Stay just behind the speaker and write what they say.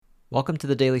Welcome to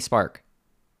the Daily Spark.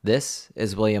 This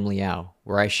is William Liao,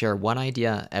 where I share one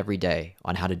idea every day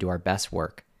on how to do our best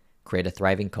work, create a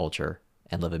thriving culture,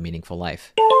 and live a meaningful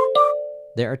life.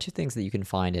 There are two things that you can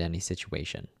find in any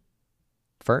situation.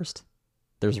 First,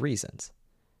 there's reasons.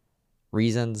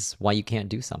 Reasons why you can't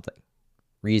do something.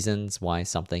 Reasons why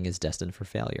something is destined for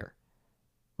failure.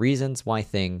 Reasons why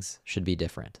things should be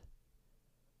different.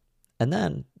 And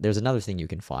then there's another thing you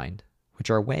can find, which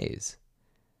are ways.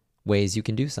 Ways you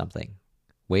can do something.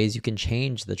 Ways you can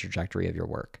change the trajectory of your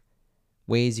work.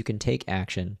 Ways you can take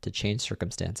action to change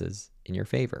circumstances in your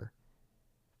favor.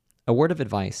 A word of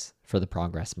advice for the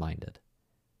progress-minded.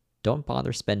 Don't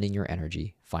bother spending your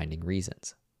energy finding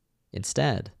reasons.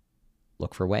 Instead,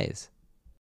 look for ways.